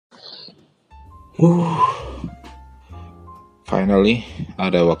Finally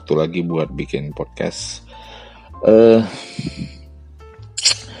ada waktu lagi buat bikin podcast.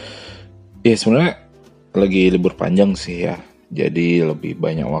 Ya sebenarnya lagi libur panjang sih ya, jadi lebih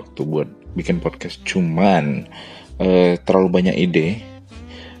banyak waktu buat bikin podcast. Cuman terlalu banyak ide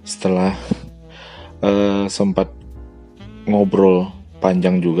setelah sempat ngobrol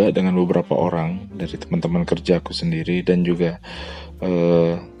panjang juga dengan beberapa orang dari teman-teman kerja aku sendiri dan juga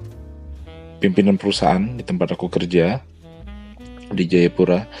pimpinan perusahaan di tempat aku kerja di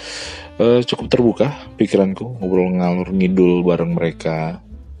Jayapura. Cukup terbuka pikiranku, ngobrol ngalur ngidul bareng mereka.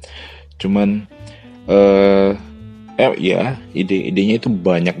 Cuman ya ide-idenya itu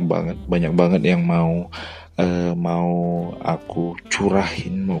banyak banget yang mau aku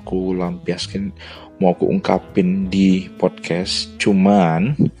curahin, mau aku lampiaskan, mau aku ungkapin di podcast.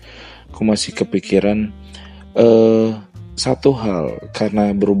 Cuman aku masih kepikiran satu hal, karena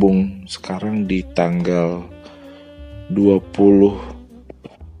berhubung sekarang di tanggal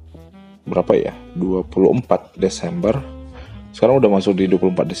 24 Desember. Sekarang udah masuk di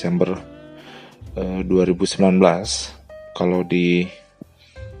 24 Desember 2019. Kalau di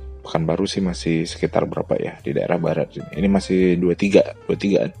Pekanbaru sih masih sekitar berapa ya, di daerah barat ini masih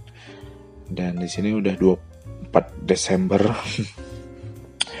 23-an. Dan di sini udah 24 Desember.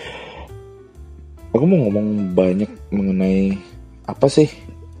 Aku mau ngomong banyak mengenai apa sih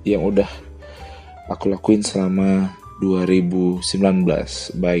yang udah aku lakuin selama 2019,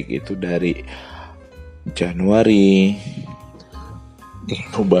 baik itu dari Januari.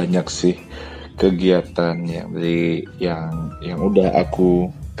 Itu banyak sih kegiatannya yang udah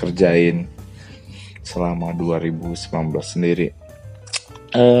aku kerjain selama 2019 sendiri.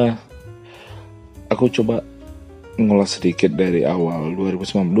 Aku coba ngulas sedikit dari awal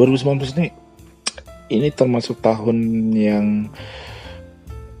 2019. 2019 ini termasuk tahun yang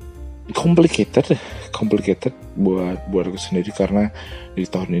complicated buat aku sendiri, karena di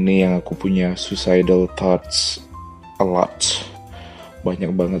tahun ini yang aku punya suicidal thoughts a lot. Banyak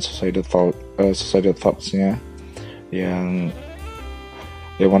banget suicidal thoughts-nya yang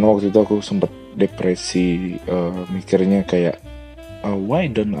mana waktu itu aku sempat depresi, mikirnya kayak why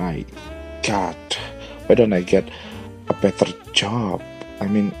don't I get a better job?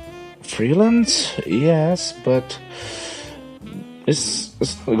 I mean, freelance, yes, but it's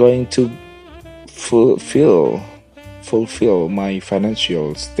not going to fulfill my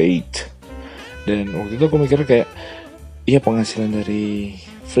financial state. Dan waktu itu aku mikir kayak, iya, penghasilan dari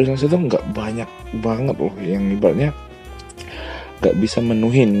freelance itu nggak banyak banget loh, yang ibaratnya nggak bisa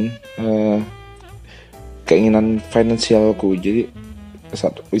menuhin keinginan finansialku. Jadi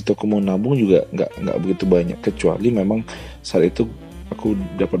saat itu aku mau nabung juga nggak begitu banyak, kecuali memang saat itu aku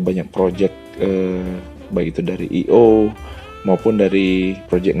dapat banyak project, baik itu dari IO maupun dari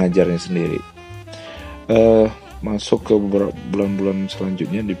project ngajarnya sendiri. Masuk ke bulan-bulan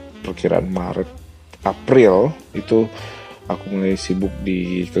selanjutnya, di perkiraan Maret April itu aku mulai sibuk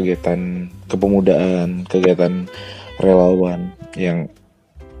di kegiatan kepemudaan, kegiatan relawan yang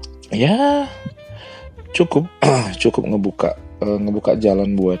ya cukup ngebuka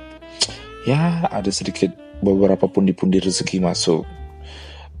jalan buat ya ada sedikit beberapa pundi-pundi rezeki masuk.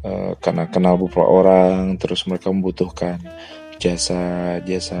 Karena kenal beberapa orang, terus mereka membutuhkan jasa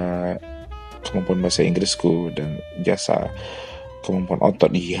kemampuan bahasa Inggrisku dan jasa kemampuan otot.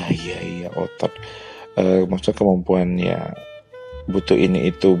 Iya otot. Maksudnya kemampuan ya butuh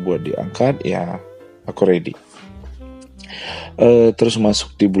ini itu buat diangkat, ya aku ready. Terus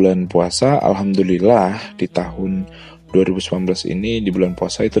masuk di bulan puasa, alhamdulillah di tahun 2019 ini di bulan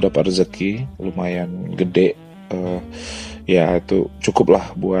puasa itu dapat rezeki lumayan gede. Ya itu cukup lah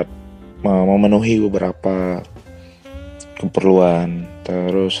buat memenuhi beberapa keperluan.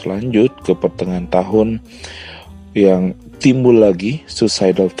 Terus lanjut ke pertengahan tahun yang timbul lagi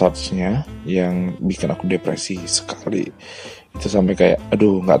suicidal thoughts-nya yang bikin aku depresi sekali. Itu sampai kayak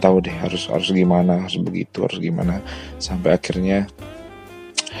aduh nggak tahu deh harus gimana, harus begitu, harus gimana. Sampai akhirnya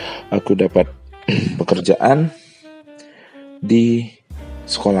aku dapat pekerjaan di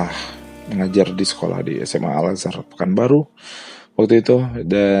sekolah, mengajar di sekolah di SMA Al-Azhar Pekanbaru waktu itu.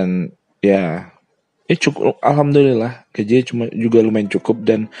 Dan ya cukup, alhamdulillah gajinya cuma juga lumayan cukup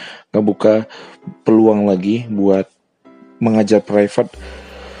dan ngebuka peluang lagi buat mengajar private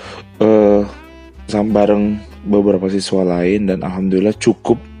sama bareng beberapa siswa lain, dan alhamdulillah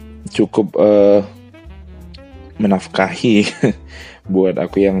cukup menafkahi buat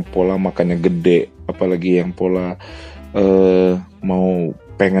aku yang pola makannya gede, apalagi yang pola mau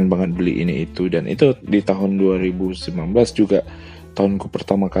pengen banget beli ini itu. Dan itu di tahun 2019 juga tahunku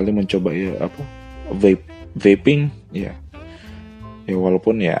pertama kali mencoba vaping ya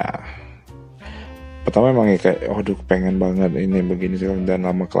walaupun ya pertama emang ya kayak waduh pengen banget ini begini segala, dan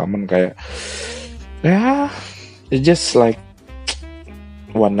lama kelamaan kayak ya it's just like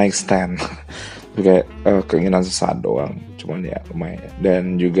one night stand. Kayak keinginan sesaat doang, cuman ya lumayan.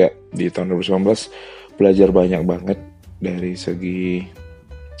 Dan juga di tahun 2019 belajar banyak banget dari segi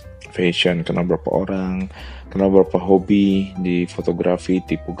fashion, kenal berapa orang, kenal berapa hobi di fotografi,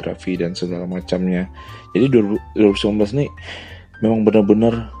 tipografi dan segala macamnya. Jadi 2019 nih memang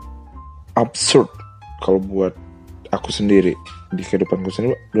benar-benar absurd kalau buat aku sendiri, di kehidupanku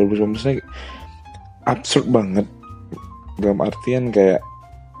sendiri. 2019 nih absurd banget dalam artian kayak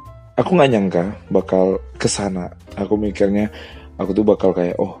aku nggak nyangka bakal kesana. Aku mikirnya aku tuh bakal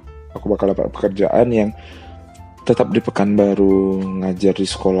kayak aku bakal dapat pekerjaan yang tetap di Pekanbaru, ngajar di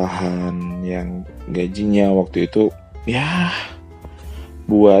sekolahan yang gajinya waktu itu ya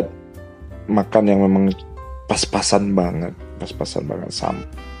buat makan yang memang pas-pasan banget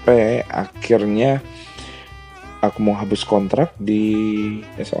sampai akhirnya aku mau habis kontrak di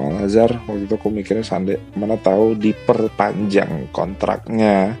SMA Al-Azhar. Waktu itu aku mikirnya mana tahu diperpanjang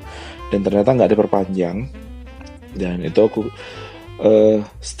kontraknya, dan ternyata nggak diperpanjang. Dan itu aku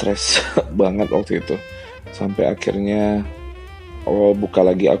stres banget waktu itu, sampai akhirnya buka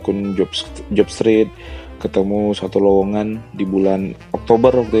lagi akun Jobstreet, ketemu satu lowongan di bulan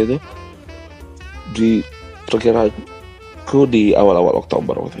Oktober waktu itu, perkiraanku di awal-awal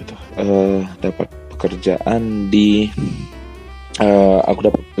Oktober waktu itu dapat pekerjaan di aku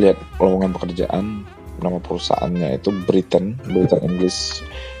dapat lihat lowongan pekerjaan, nama perusahaannya itu Britain English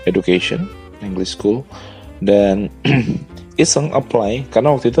Education, English School. Dan iseng apply karena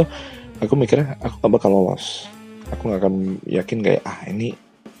waktu itu aku mikirnya aku gak bakal lolos, aku gak akan yakin kayak ini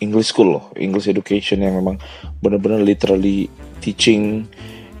English School loh, English Education yang memang benar-benar literally teaching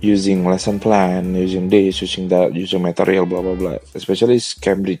using lesson plan, using this, using that, using material, blah blah blah, especially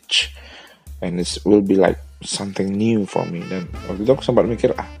Cambridge, and it will be like something new for me. Dan waktu itu aku sempat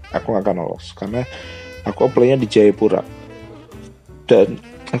mikir aku gak akan lolos karena aku apply-nya di Jayapura, dan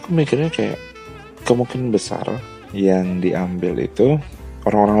aku mikirnya kayak kemungkinan besar yang diambil itu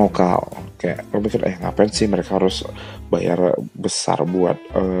orang-orang lokal. Kayak aku mikir ngapain sih mereka harus bayar besar buat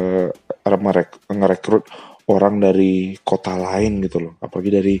ngerekrut orang dari kota lain gitu loh, apalagi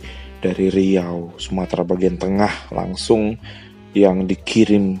dari Riau, Sumatera bagian tengah, langsung yang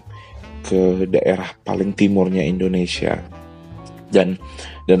dikirim ke daerah paling timurnya Indonesia. Dan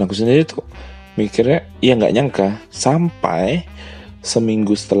aku sendiri tuh mikirnya nggak nyangka sampai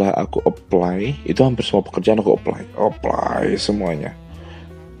seminggu setelah aku apply, itu hampir semua pekerjaan aku apply semuanya.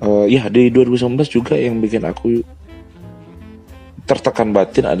 Di 2019 juga yang bikin aku tertekan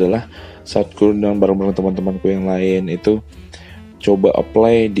batin adalah saat aku dan bareng-bareng teman-temanku yang lain itu coba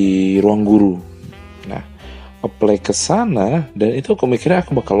apply di Ruang Guru. Nah, apply ke sana, dan itu aku mikirnya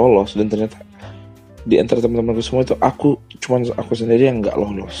aku bakal lolos, dan ternyata di antara teman-temanku semua itu cuman aku sendiri yang nggak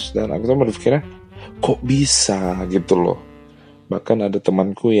lolos. Dan aku tuh berpikirnya kok bisa gitu loh. Bahkan ada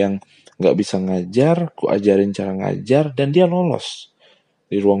temanku yang nggak bisa ngajar, aku ajarin cara ngajar dan dia lolos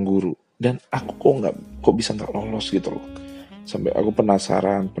di Ruang Guru, dan aku kok bisa nggak lolos gitu loh. Sampai aku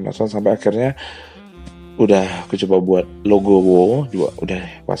penasaran sampai akhirnya udah aku coba buat logo juga,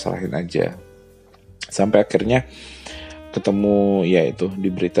 udah pasrahin aja. Sampai akhirnya ketemu itu di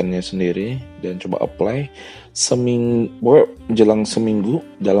Britain-nya sendiri dan coba apply. Jelang seminggu,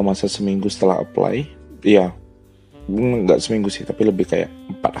 dalam masa seminggu setelah apply, nggak seminggu sih, tapi lebih kayak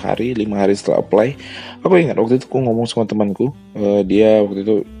 4 hari 5 hari setelah apply, aku ingat waktu itu aku ngomong sama temanku. Dia waktu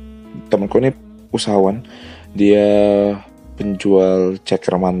itu, temanku ini usahawan, dia penjual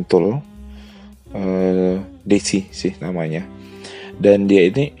ceker mantul, Desi sih namanya. Dan dia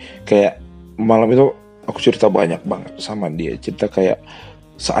ini kayak malam itu aku cerita banyak banget sama dia, cerita kayak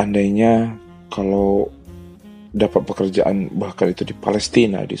seandainya kalau dapat pekerjaan bahkan itu di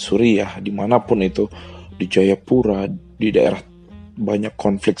Palestina, di Suriah, dimanapun itu, di Jayapura, di daerah banyak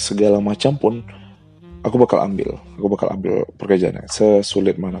konflik segala macam pun, aku bakal ambil pekerjaannya,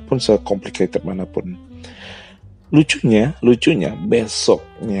 sesulit manapun, secomplicated manapun. Lucunya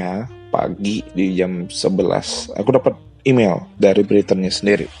besoknya pagi di jam 11 aku dapat email dari Britain-nya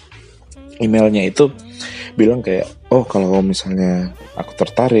sendiri. Emailnya itu bilang kayak, kalau misalnya aku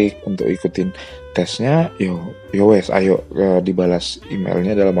tertarik untuk ikutin tesnya, ayo dibalas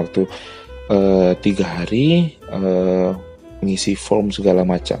emailnya dalam waktu 3 hari, ngisi form segala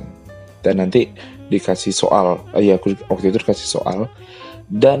macam, dan nanti dikasih soal. Aku waktu itu dikasih soal,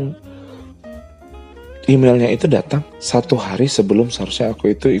 dan emailnya itu datang 1 hari sebelum seharusnya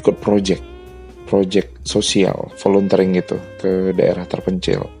aku itu ikut project sosial, volunteering gitu ke daerah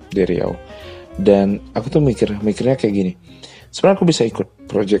terpencil di Riau. Dan aku tuh mikirnya kayak gini, sebenarnya aku bisa ikut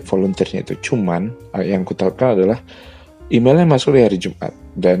project volunteernya itu, cuman yang aku takukan adalah emailnya masuk di hari Jumat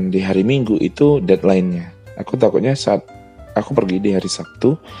dan di hari Minggu itu deadline-nya. Aku takutnya saat aku pergi di hari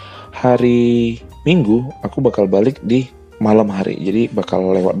Sabtu, hari Minggu aku bakal balik di malam hari, jadi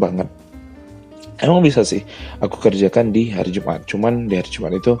bakal lewat banget. Emang bisa sih aku kerjakan di hari Jumat, cuman di hari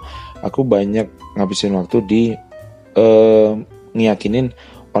Jumat itu aku banyak ngabisin waktu di ngiyakinin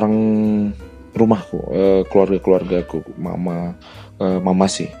orang rumahku, keluarga-keluargaku, mama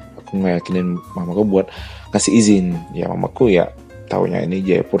sih. Aku ngeyakinin mamaku buat kasih izin. Ya mamaku ya taunya ini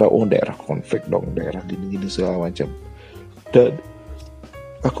Jayapura, daerah konflik dong, daerah gini-gini segala macam. Dan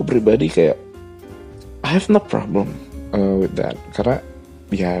aku pribadi kayak I have no problem with that, karena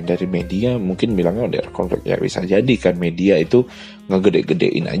ya dari media mungkin bilangnya daerah konflik, ya bisa jadi kan media itu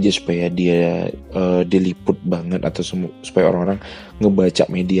ngegede-gedein aja supaya dia diliput banget, atau supaya orang-orang ngebaca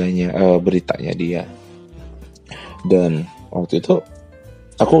medianya, beritanya dia. Dan waktu itu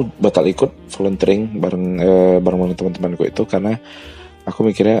aku batal ikut volunteering bareng teman-temanku itu karena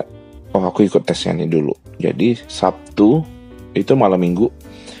aku mikirnya aku ikut tesnya nih dulu. Jadi Sabtu itu malam Minggu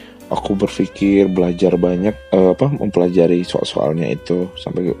aku berpikir belajar banyak, mempelajari soal-soalnya itu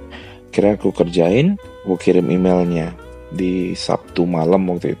sampai kira aku kerjain, aku kirim emailnya di Sabtu malam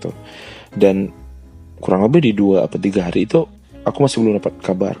waktu itu. Dan kurang lebih di 2 atau 3 hari itu aku masih belum dapat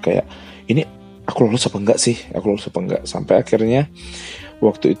kabar kayak ini aku lolos apa enggak, sampai akhirnya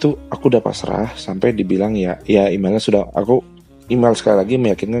waktu itu aku udah pasrah sampai dibilang ya emailnya sudah, aku email sekali lagi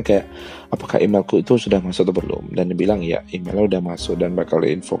meyakinkan kayak apakah emailku itu sudah masuk atau belum, dan dibilang ya emailnya udah masuk dan bakal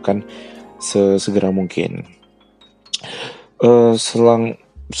diinfokan segera mungkin. Selang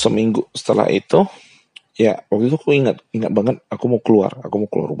seminggu setelah itu ya waktu itu aku ingat banget aku mau keluar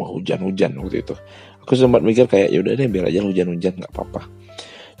rumah, hujan waktu itu. Aku sempat mikir kayak yaudah deh biar aja hujan nggak apa-apa.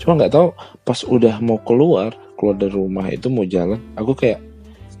 Cuma nggak tahu pas udah mau keluar dari rumah itu mau jalan, aku kayak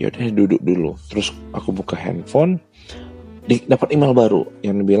yaudah duduk dulu. Terus aku buka handphone, dapat email baru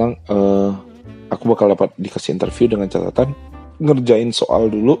yang bilang aku bakal dapat dikasih interview dengan catatan ngerjain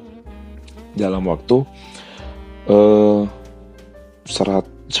soal dulu dalam waktu 90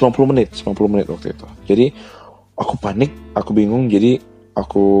 menit waktu itu. Jadi aku panik, aku bingung, jadi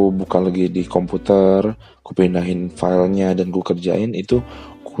aku buka lagi di komputer, aku pindahin filenya dan gue kerjain itu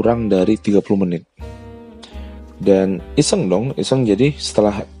kurang dari 30 menit. Dan iseng, jadi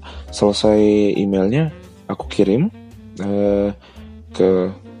setelah selesai emailnya aku kirim ke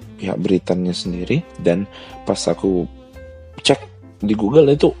pihak beritanya sendiri, dan pas aku cek di Google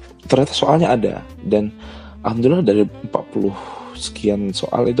itu ternyata soalnya ada, dan alhamdulillah dari 40 sekian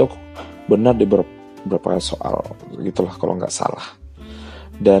soal itu aku benar di beberapa soal gitulah kalau nggak salah.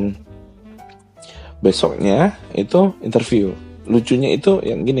 Dan besoknya itu interview. Lucunya itu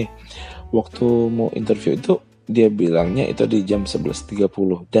yang gini, waktu mau interview itu dia bilangnya itu di jam 11.30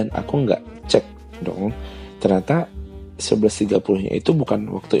 dan aku nggak cek dong, ternyata 11.30 nya itu bukan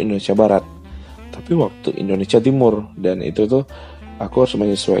waktu Indonesia Barat tapi waktu Indonesia Timur, dan itu tuh aku harus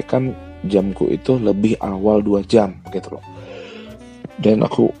menyesuaikan jamku itu lebih awal 2 jam gitu loh. Dan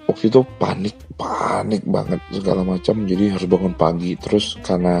aku waktu itu panik banget segala macam, jadi harus bangun pagi. Terus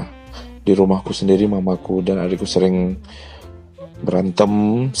karena di rumahku sendiri mamaku dan adikku sering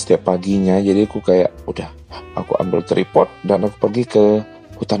berantem setiap paginya, jadi aku kayak udah aku ambil tripod dan aku pergi ke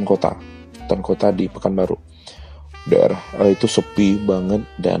hutan kota di Pekanbaru. Daerah itu sepi banget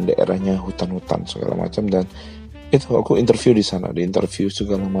dan daerahnya hutan-hutan segala macam, dan itu aku interview di sana,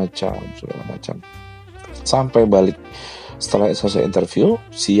 segala macam sampai balik. Setelah selesai interview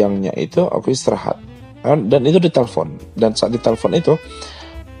siangnya itu aku istirahat, dan itu ditelepon. Dan saat ditelepon itu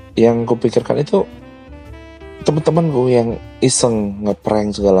yang kupikirkan itu teman-temanku yang iseng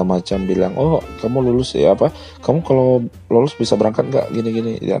ngeprank segala macam, bilang kamu lulus ya, kamu kalau lolos bisa berangkat nggak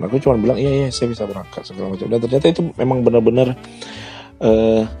gini-gini. Dan aku cuma bilang iya saya bisa berangkat segala macam. Dan ternyata itu memang benar-benar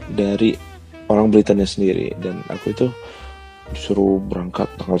dari orang Britania sendiri, dan aku itu disuruh berangkat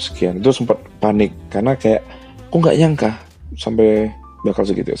tanggal sekian. Itu sempat panik karena kayak aku nggak nyangka sampai bakal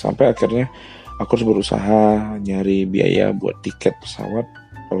segitu. Sampai akhirnya aku harus berusaha nyari biaya buat tiket pesawat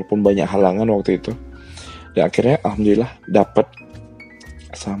walaupun banyak halangan waktu itu. Dan akhirnya alhamdulillah dapat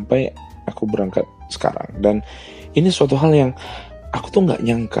sampai aku berangkat sekarang. Dan ini suatu hal yang aku tuh nggak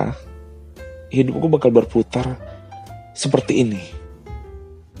nyangka hidupku bakal berputar seperti ini.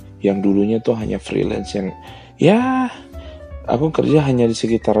 Yang dulunya tuh hanya freelance yang ya aku kerja hanya di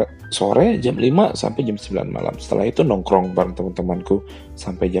sekitar sore jam 5 sampai jam 9 malam. Setelah itu nongkrong bareng teman-temanku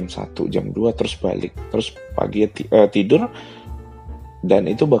sampai jam 1, jam 2 terus balik. Terus pagi tidur, dan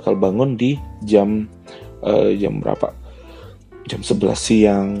itu bakal bangun di jam berapa? jam 11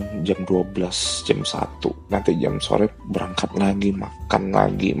 siang, jam 12, jam 1, nanti jam sore berangkat lagi,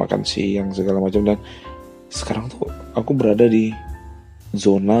 makan siang segala macam. Dan sekarang tuh aku berada di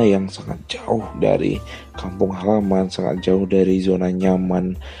zona yang sangat jauh dari kampung halaman, sangat jauh dari zona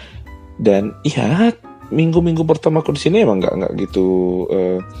nyaman. Dan ya minggu-minggu pertama aku di sini emang nggak gitu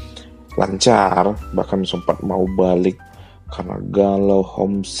lancar, bahkan sempat mau balik karena galau,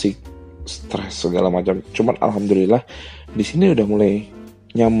 homesick, stres segala macam. Cuman alhamdulillah di sini udah mulai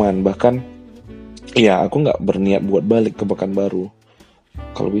nyaman. Bahkan ya aku nggak berniat buat balik ke Pekanbaru.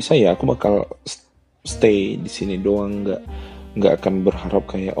 Kalau bisa ya aku bakal stay di sini doang, nggak akan berharap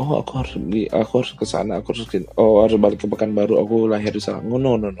kayak aku harus ke sana, harus balik ke Pekanbaru, aku lahir di sana.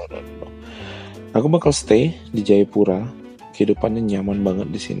 No. Aku bakal stay di Jayapura. Kehidupannya nyaman banget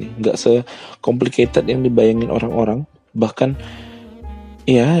di sini, nggak se-complicated yang dibayangin orang-orang. Bahkan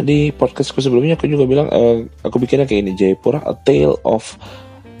ya di podcastku sebelumnya aku juga bilang aku bikinnya kayak ini, Jayapura a tale of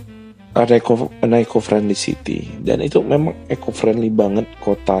an eco-friendly city. Dan itu memang eco-friendly banget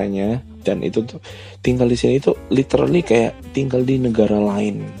kotanya. Dan itu tuh tinggal di sini itu literally kayak tinggal di negara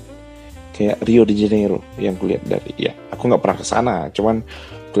lain, kayak Rio de Janeiro yang kulihat dari, ya aku nggak pernah ke sana, cuman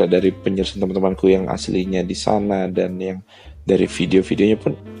kulihat dari penjelasan teman-temanku yang aslinya di sana dan yang dari video-videonya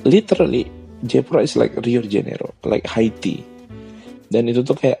pun literally Jayapura is like Rio de Janeiro, like Haiti. Dan itu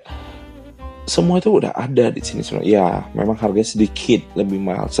tuh kayak semua itu udah ada di sini semua. Ya memang harganya sedikit lebih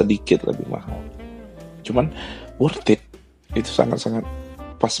mahal, cuman worth it. Itu sangat-sangat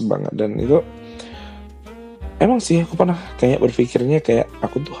pas banget. Dan itu emang sih aku pernah kayak berpikirnya kayak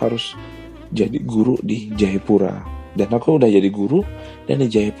aku tuh harus jadi guru di Jayapura, dan aku udah jadi guru dan di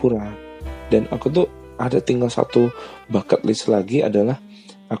Jayapura. Dan aku tuh ada tinggal satu bucket list lagi, adalah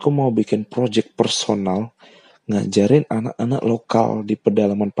aku mau bikin project personal ngajarin anak-anak lokal di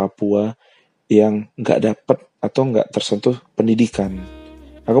pedalaman Papua yang nggak dapet atau nggak tersentuh pendidikan.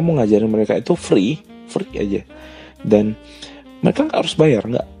 Aku mau ngajarin mereka itu free aja, dan mereka nggak harus bayar,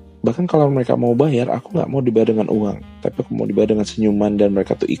 nggak. Bahkan kalau mereka mau bayar, aku nggak mau dibayar dengan uang, tapi aku mau dibayar dengan senyuman, dan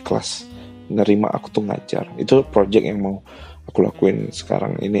mereka tuh ikhlas nerima aku tuh ngajar. Itu project yang mau aku lakuin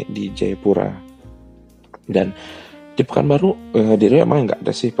sekarang ini di Jayapura. Dan di Pekanbaru di Rio emang nggak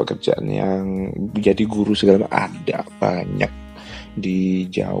ada sih pekerjaan yang jadi guru segala macam. Ada banyak di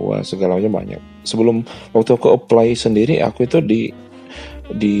Jawa segala macam, banyak. Sebelum waktu aku apply sendiri, aku itu di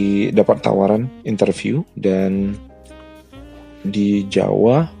dapat tawaran interview, dan di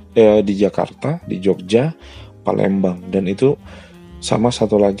Jawa, di Jakarta, di Jogja, Palembang, dan itu sama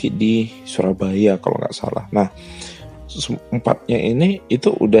satu lagi di Surabaya kalau nggak salah. Nah, empatnya ini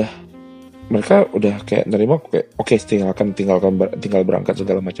itu mereka udah kayak nerima aku, kayak oke, tinggal berangkat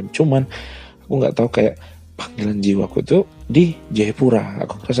segala macam. Cuman aku nggak tahu kayak panggilan jiwaku itu di Jayapura.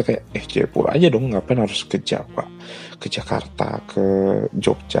 Aku merasa kayak Jayapura aja dong, ngapain harus ke Jawa, ke Jakarta, ke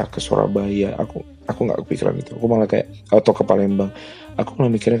Jogja, ke Surabaya. Aku nggak kepikiran itu. Aku malah kayak atau ke Palembang. Aku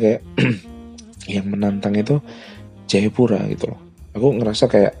malah mikirnya kayak yang menantang itu Jayapura gitu loh. Aku ngerasa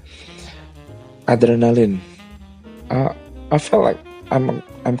kayak adrenalin. I feel like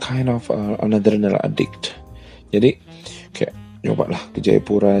I'm kind of an adrenaline addict. Jadi kayak nyoba lah ke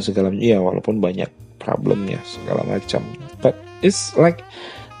Jayapura segala macam. Iya, walaupun banyak problemnya segala macam. But it's like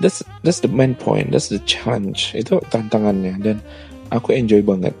that's the main point. That's the challenge. Itu tantangannya, dan aku enjoy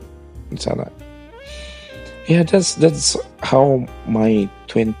banget di sana. Yeah, that's how my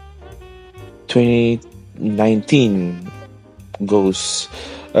 2019 goes.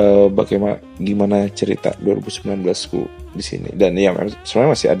 Gimana cerita 2019ku di sini. Dan ya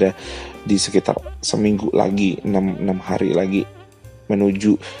sebenarnya masih ada di sekitar seminggu lagi, 6 hari lagi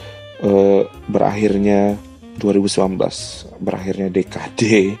menuju berakhirnya 2019, berakhirnya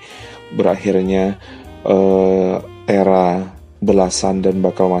dekade, berakhirnya era belasan, dan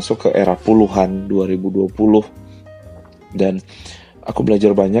bakal masuk ke era puluhan 2020. Dan aku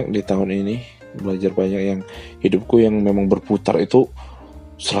belajar banyak di tahun ini, belajar banyak yang hidupku yang memang berputar itu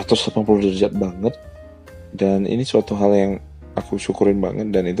 180 derajat banget. Dan ini suatu hal yang aku syukurin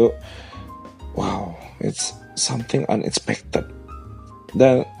banget, dan itu wow, it's something unexpected.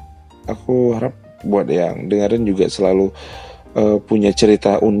 Dan aku harap buat yang dengerin juga selalu punya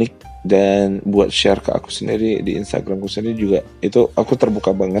cerita unik, dan buat share ke aku sendiri di Instagramku sendiri juga. Itu aku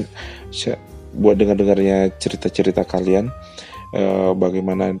terbuka banget buat dengarnya cerita-cerita kalian,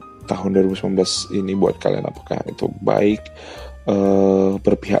 bagaimana tahun 2019 ini buat kalian. Apakah itu baik,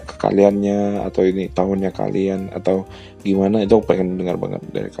 berpihak ke kaliannya, atau ini tahunnya kalian, atau gimana. Itu aku pengen dengar banget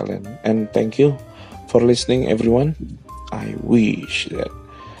dari kalian. And thank you for listening everyone. I wish that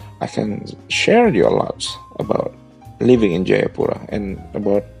I can share you a lot about living in Jayapura and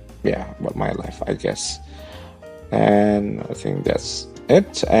about my life, I guess. And I think that's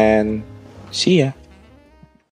it, and see ya.